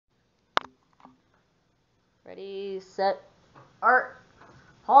Ready, set, art.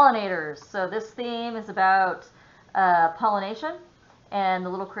 Pollinators. So this theme is about pollination and the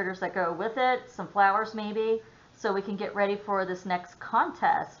little critters that go with it, some flowers maybe, so we can get ready for this next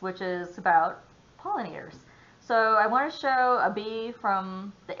contest, which is about pollinators. So I want to show a bee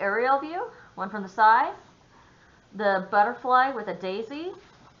from the aerial view, one from the side, the butterfly with a daisy,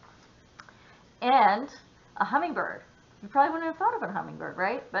 and a hummingbird. You probably wouldn't have thought of a hummingbird,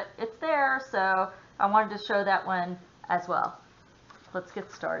 right? But it's there, so I wanted to show that one as well. Let's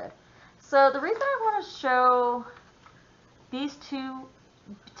get started. So the reason I want to show these two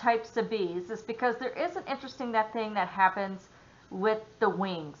types of bees is because there is an interesting thing that happens with the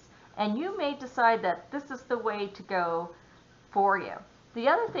wings. And you may decide that this is the way to go for you. The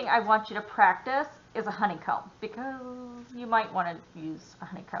other thing I want you to practice is a honeycomb, because you might want to use a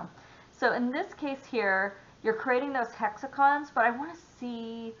honeycomb. So in this case here, you're creating those hexagons, but I want to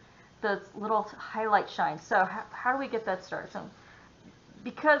see those little highlight shines. So how do we get that started? So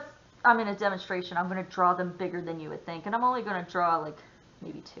because I'm in a demonstration, I'm going to draw them bigger than you would think, and I'm only going to draw like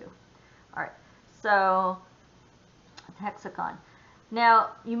maybe 2. All right, so hexagon.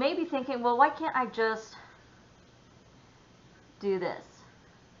 Now you may be thinking, well, why can't I just do this?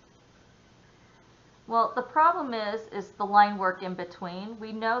 Well, the problem is the line work in between.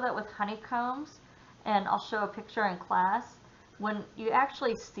 We know that with honeycombs, and I'll show a picture in class, when you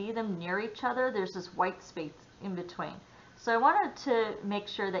actually see them near each other, there's this white space in between. So I wanted to make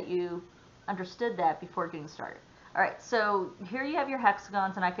sure that you understood that before getting started. All right, so here you have your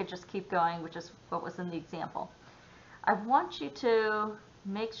hexagons, and I could just keep going, which is what was in the example. I want you to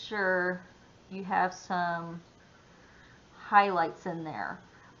make sure you have some highlights in there.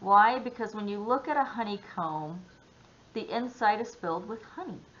 Why? Because when you look at a honeycomb, the inside is filled with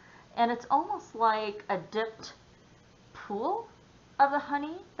honey. And it's almost like a dipped pool of the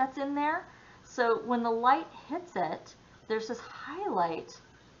honey that's in there. So when the light hits it, there's this highlight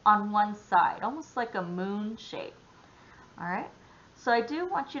on one side, almost like a moon shape. All right? So I do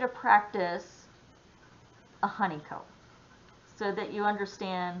want you to practice a honeycomb so that you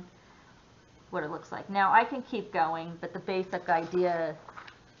understand what it looks like. Now I can keep going, but the basic idea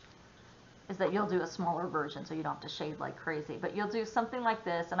is that you'll do a smaller version so you don't have to shade like crazy. But you'll do something like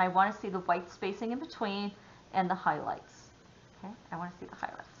this, and I want to see the white spacing in between and the highlights. Okay, I want to see the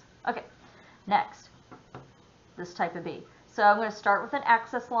highlights. Okay, next, this type of bee. So I'm going to start with an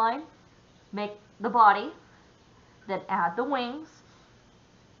axis line, make the body, then add the wings,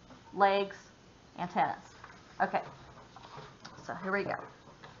 legs, antennas. Okay, so here we go.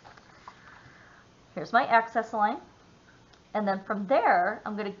 Here's my axis line. And then from there,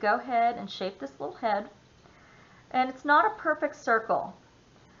 I'm going to go ahead and shape this little head. And it's not a perfect circle.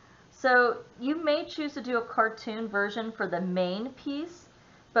 So you may choose to do a cartoon version for the main piece,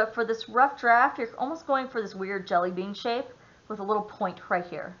 but for this rough draft, you're almost going for this weird jelly bean shape with a little point right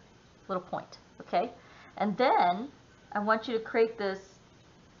here. Little point, okay? And then I want you to create this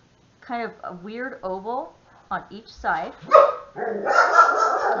kind of a weird oval on each side.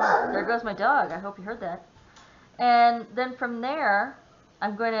 Oh, there goes my dog. I hope you heard that. And then from there,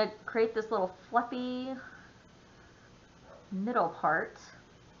 I'm going to create this little fluffy middle part.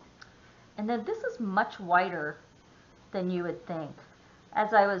 And then this is much wider than you would think.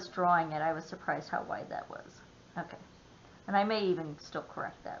 As I was drawing it, I was surprised how wide that was. Okay. And I may even still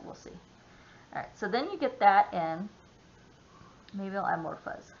correct that. We'll see. All right. So then you get that in. Maybe I'll add more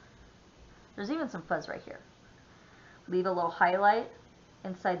fuzz. There's even some fuzz right here. Leave a little highlight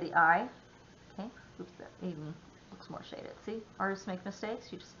inside the eye. Okay. Oops, that even looks more shaded. See, artists make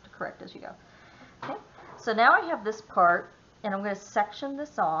mistakes. You just have to correct as you go. Okay, so now I have this part, and I'm going to section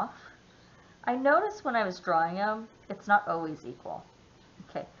this off. I noticed when I was drawing them, it's not always equal.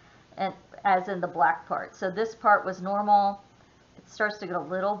 Okay, and as in the black part. So this part was normal. It starts to get a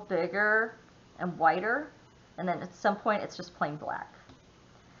little bigger and whiter, and then at some point it's just plain black.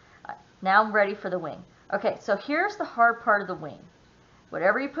 Now I'm ready for the wing. Okay, so here's the hard part of the wing.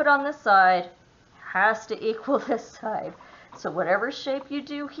 Whatever you put on this side has to equal this side. So whatever shape you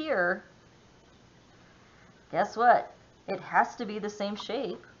do here, guess what? It has to be the same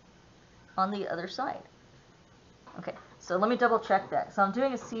shape on the other side. Okay, so let me double check that. So I'm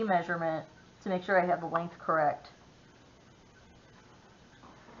doing a C measurement to make sure I have the length correct.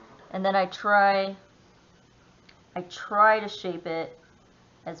 And then I try to shape it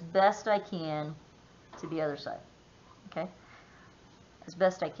as best I can to the other side. Okay? As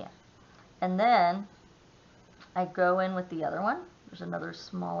best I can. And then I go in with the other one. There's another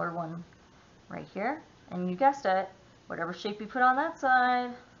smaller one right here. And you guessed it, whatever shape you put on that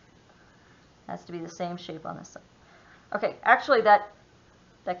side has to be the same shape on this side. Okay, actually that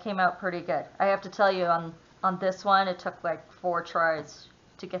came out pretty good. I have to tell you, on On this one, it took like 4 tries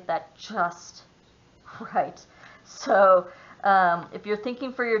to get that just right. So if you're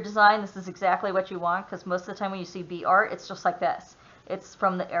thinking for your design, this is exactly what you want, because most of the time when you see bee art, it's just like this. It's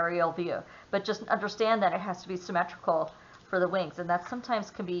from the aerial view. But just understand that it has to be symmetrical for the wings, and that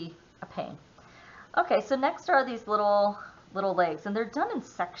sometimes can be a pain. Okay, so next are these little legs, and they're done in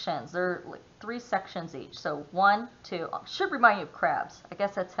sections. They're like 3 sections each. So 1, 2, should remind you of crabs. I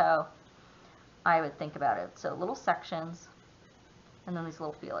guess that's how I would think about it. So little sections, and then these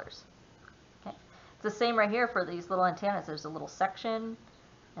little feelers. Okay, it's the same right here for these little antennas. There's a little section,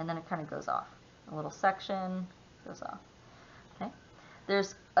 and then it kind of goes off. A little section goes off. Okay,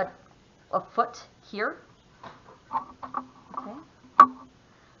 there's a foot here. Okay.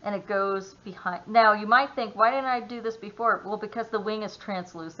 And it goes behind. Now you might think, why didn't I do this before? Well, because the wing is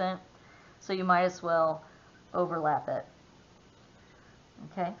translucent, so you might as well overlap it.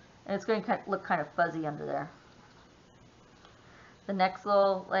 Okay, and it's going to look kind of fuzzy under there. The next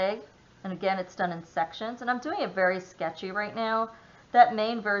little leg, and again it's done in sections, and I'm doing it very sketchy right now. That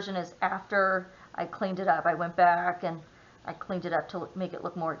main version is after I cleaned it up. I went back and I cleaned it up to make it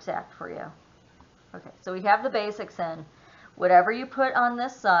look more exact for you. Okay, so we have the basics in. Whatever you put on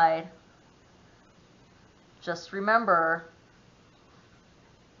this side, just remember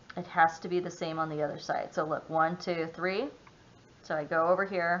it has to be the same on the other side. So look, 1, 2, 3. So I go over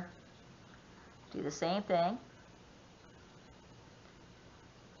here, do the same thing.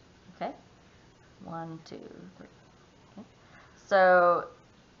 Okay, 1, 2, 3. Okay. So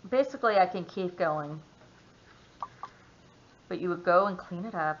basically I can keep going, but you would go and clean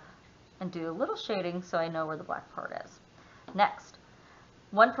it up and do a little shading so I know where the black part is. Next,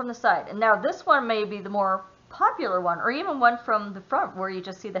 one from the side. And now this one may be the more popular one, or even one from the front where you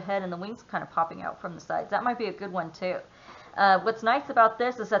just see the head and the wings kind of popping out from the sides. That might be a good one too. What's nice about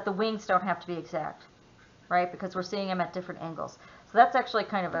this is that the wings don't have to be exact, right? Because we're seeing them at different angles. So that's actually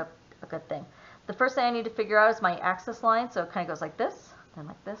kind of a good thing. The first thing I need to figure out is my axis line. So it kind of goes like this, then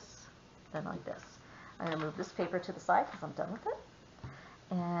like this, then like this. I'm going to move this paper to the side because I'm done with it.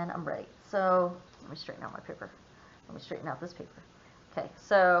 And I'm ready. So let me straighten out my paper. Let me straighten out this paper. Okay,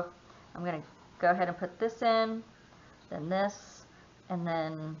 so I'm going to go ahead and put this in, then this, and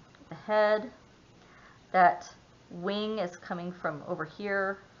then the head. That wing is coming from over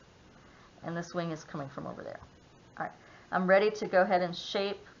here, and this wing is coming from over there. All right, I'm ready to go ahead and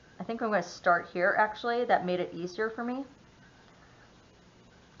shape. I think I'm going to start here, actually. That made it easier for me.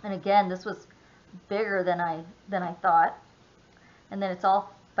 And again, this was bigger than I thought. And then it's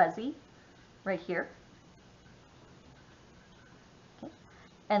all fuzzy right here.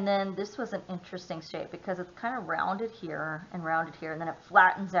 And then this was an interesting shape because it's kind of rounded here, and then it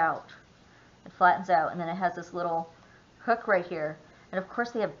flattens out. It flattens out, and then it has this little hook right here. And of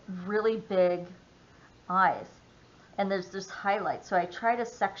course they have really big eyes. And there's this highlight. So I try to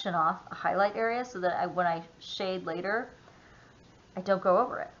section off a highlight area so that when I shade later, I don't go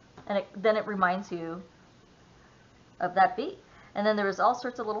over it. And then it reminds you of that bee. And then there was all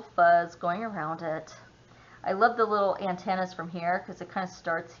sorts of little fuzz going around it. I love the little antennas from here because it kind of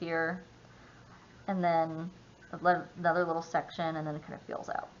starts here and then another little section, and then it kind of feels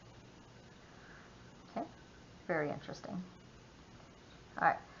out. Okay, very interesting. All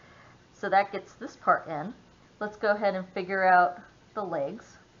right, so that gets this part in. Let's go ahead and figure out the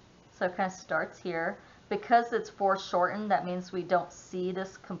legs. So it kind of starts here. Because it's foreshortened, that means we don't see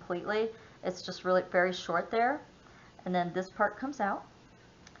this completely. It's just really very short there. And then this part comes out.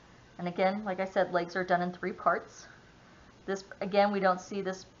 And again, like I said, legs are done in 3 parts. This, again, we don't see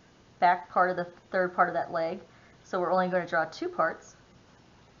this back part of the third part of that leg, so we're only going to draw 2 parts.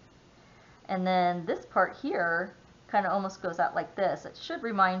 And then this part here kind of almost goes out like this. It should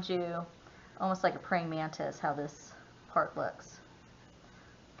remind you almost like a praying mantis how this part looks.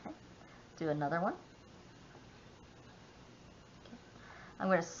 Okay, do another one. Okay. I'm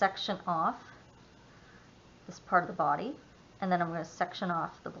going to section off this part of the body, and then I'm going to section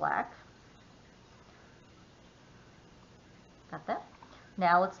off the black. Got that?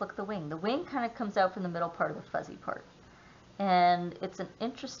 Now let's look at the wing. The wing kind of comes out from the middle part of the fuzzy part. And it's an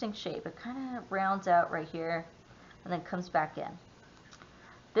interesting shape. It kind of rounds out right here and then comes back in.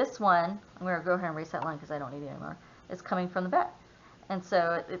 This one, I'm going to go ahead and erase that line because I don't need it anymore, is coming from the back. And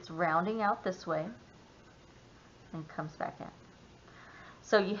so it's rounding out this way and comes back in.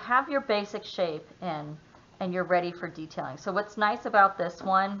 So you have your basic shape in, and you're ready for detailing. So what's nice about this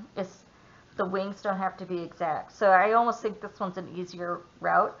one is the wings don't have to be exact. So I almost think this one's an easier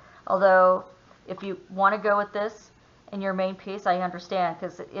route, although if you want to go with this in your main piece, I understand,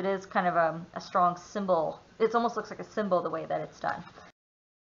 because it is kind of a strong symbol. It almost looks like a symbol the way that it's done.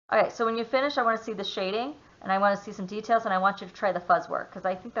 Okay, so when you finish, I want to see the shading. And I want to see some details, and I want you to try the fuzz work because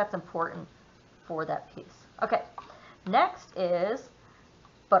I think that's important for that piece. Okay, next is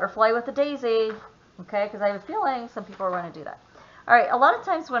butterfly with a daisy, okay, because I have a feeling some people are going to do that. All right, a lot of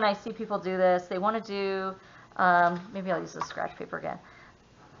times when I see people do this, they want to do, maybe I'll use the scratch paper again,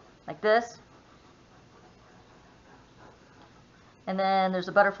 like this, and then there's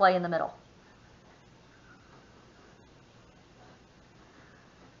a butterfly in the middle.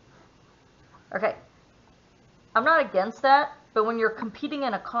 Okay, I'm not against that, but when you're competing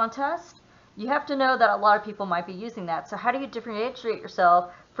in a contest, you have to know that a lot of people might be using that. So how do you differentiate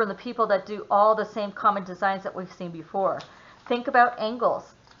yourself from the people that do all the same common designs that we've seen before? Think about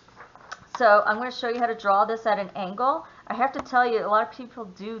angles. So I'm going to show you how to draw this at an angle. I have to tell you, a lot of people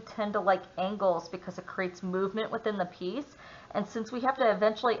do tend to like angles because it creates movement within the piece. And since we have to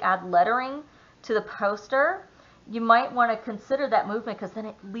eventually add lettering to the poster, you might want to consider that movement because then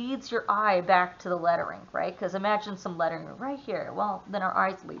it leads your eye back to the lettering, right? Because imagine some lettering right here. Well, then our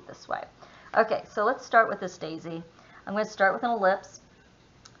eyes lead this way. Okay, so let's start with this daisy. I'm going to start with an ellipse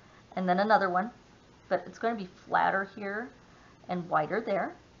and then another one, but it's going to be flatter here and wider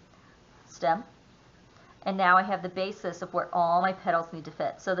there, stem. And now I have the basis of where all my petals need to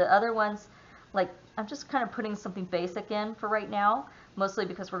fit. So the other ones, like, I'm just kind of putting something basic in for right now, mostly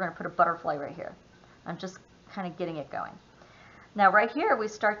because we're going to put a butterfly right here. I'm just kind of getting it going. Now right here we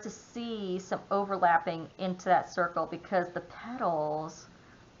start to see some overlapping into that circle because the petals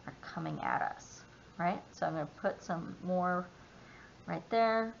are coming at us, right? So I'm going to put some more right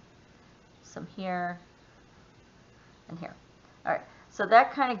there, some here, and here. All right, so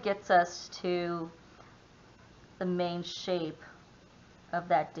that kind of gets us to the main shape of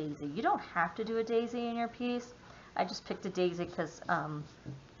that daisy. You don't have to do a daisy in your piece. I just picked a daisy because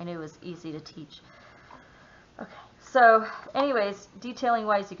I knew it was easy to teach. Okay, so anyways, detailing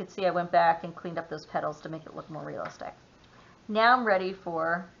wise, you can see I went back and cleaned up those petals to make it look more realistic. Now I'm ready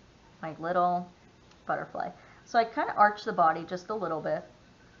for my little butterfly. So I kind of arch the body just a little bit.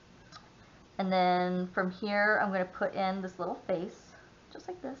 And then from here, I'm going to put in this little face, just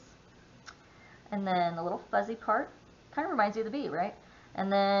like this. And then a little fuzzy part, kind of reminds you of the bee, right?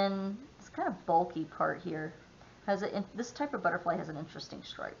 And then this kind of bulky part here. This type of butterfly has an interesting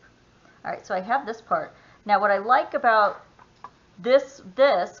stripe. All right, so I have this part. Now what I like about this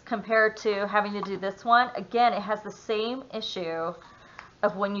compared to having to do this one, again, it has the same issue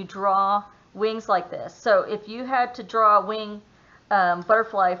of when you draw wings like this. So if you had to draw a wing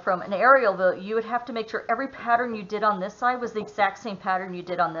butterfly from an aerial view, you would have to make sure every pattern you did on this side was the exact same pattern you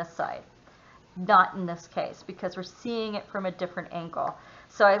did on this side. Not in this case, because we're seeing it from a different angle.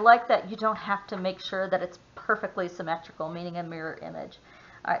 So I like that you don't have to make sure that it's perfectly symmetrical, meaning a mirror image.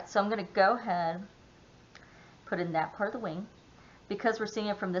 All right, so I'm going to go ahead, put in that part of the wing. Because we're seeing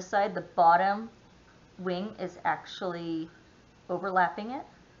it from this side, the bottom wing is actually overlapping it.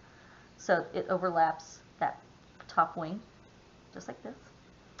 So it overlaps that top wing, just like this.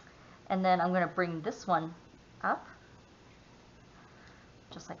 And then I'm going to bring this one up,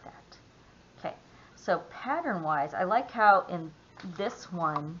 just like that. Okay, so pattern-wise, I like how in this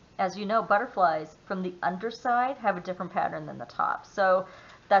one, as you know, butterflies from the underside have a different pattern than the top. So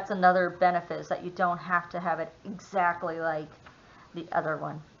that's another benefit, is that you don't have to have it exactly like the other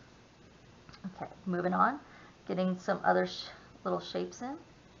one. Okay, moving on, getting some other little shapes in.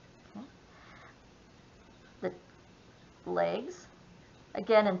 Okay. The legs,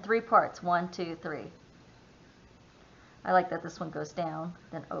 again in 3 parts, 1, 2, 3. I like that this one goes down,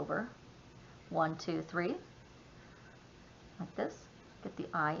 then over. 1, 2, 3. Like this. Get the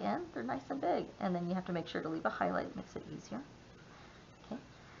eye in. They're nice and big. And then you have to make sure to leave a highlight. It makes it easier. Okay.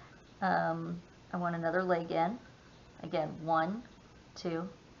 I want another leg in. Again, 1, 2,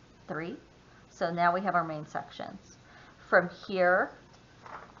 3. So now we have our main sections. From here,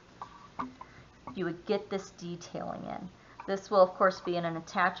 you would get this detailing in. This will, of course, be in an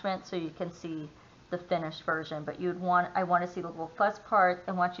attachment so you can see the finished version, but I want to see the little fuzz part.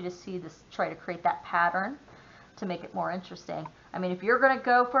 I want you to see this, try to create that pattern to make it more interesting. I mean, if you're going to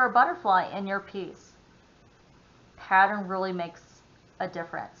go for a butterfly in your piece, pattern really makes a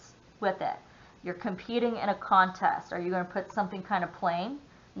difference with it. You're competing in a contest. Are you going to put something kind of plain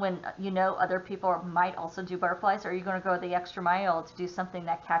when you know other people might also do butterflies, or are you going to go the extra mile to do something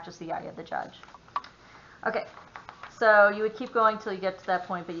that catches the eye of the judge? Okay, so you would keep going till you get to that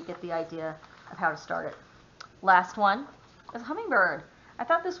point, but you get the idea of how to start it. Last one is hummingbird. I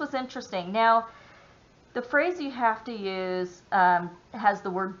thought this was interesting. Now, the phrase you have to use has the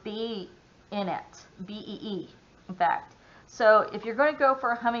word bee in it, B-E-E, in fact. So if you're going to go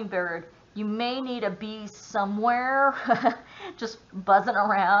for a hummingbird, you may need a bee somewhere just buzzing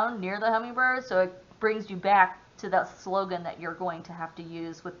around near the hummingbird, so brings you back to that slogan that you're going to have to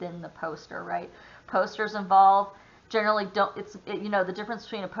use within the poster, right? Posters involve generally don't, you know, the difference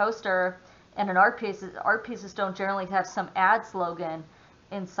between a poster and an art piece is art pieces don't generally have some ad slogan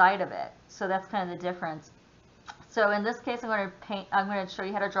inside of it. So that's kind of the difference. So in this case, I'm going to show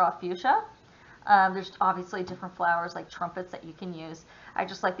you how to draw fuchsia. There's obviously different flowers like trumpets that you can use. I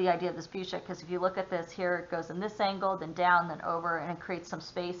just like the idea of this fuchsia because if you look at this here, it goes in this angle, then down, then over, and it creates some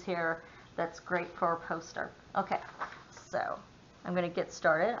space here that's great for a poster. Okay, so I'm going to get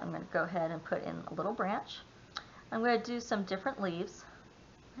started. I'm going to go ahead and put in a little branch. I'm going to do some different leaves.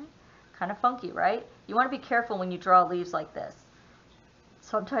 Okay. Kind of funky, right? You want to be careful when you draw leaves like this.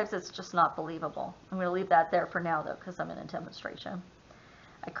 Sometimes it's just not believable. I'm going to leave that there for now though because I'm in a demonstration.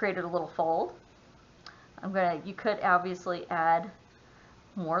 I created a little fold. You could obviously add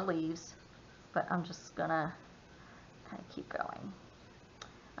more leaves, but I'm just gonna kind of keep going.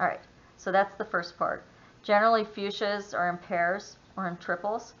 All right, so that's the first part. Generally fuchsias are in pairs or in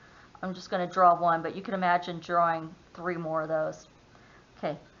triples. I'm just gonna draw one, but you can imagine drawing 3 more of those.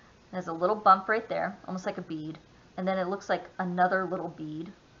 Okay, there's a little bump right there, almost like a bead, and then it looks like another little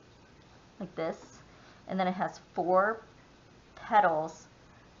bead, like this, and then it has 4 petals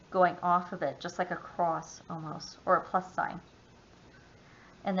going off of it, just like a cross almost, or a plus sign.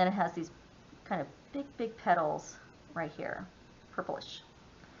 And then it has these kind of big petals right here, purplish.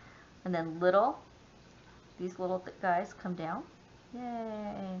 And then these little guys come down.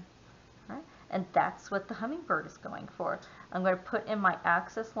 Yay! All right. And that's what the hummingbird is going for. I'm going to put in my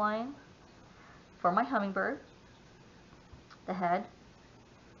axis line for my hummingbird, the head,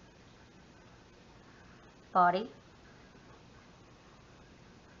 body.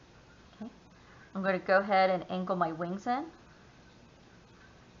 I'm going to go ahead and angle my wings in.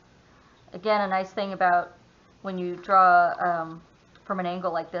 Again, a nice thing about when you draw from an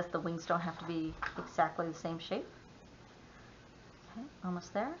angle like this, the wings don't have to be exactly the same shape. Okay,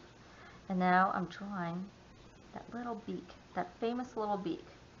 almost there. And now I'm drawing that little beak, that famous little beak,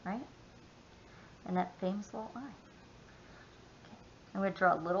 right? And that famous little eye. Okay. I'm going to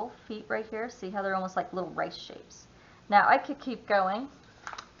draw little feet right here. See how they're almost like little rice shapes. Now I could keep going,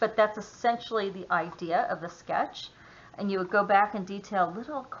 but that's essentially the idea of the sketch. And you would go back and detail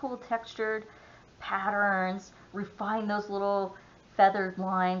little cool textured patterns, refine those little feathered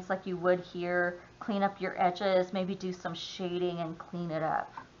lines like you would here, clean up your edges, maybe do some shading and clean it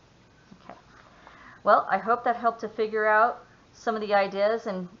up. Okay. Well, I hope that helped to figure out some of the ideas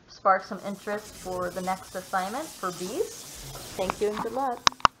and spark some interest for the next assignment for bees. Thank you and good luck.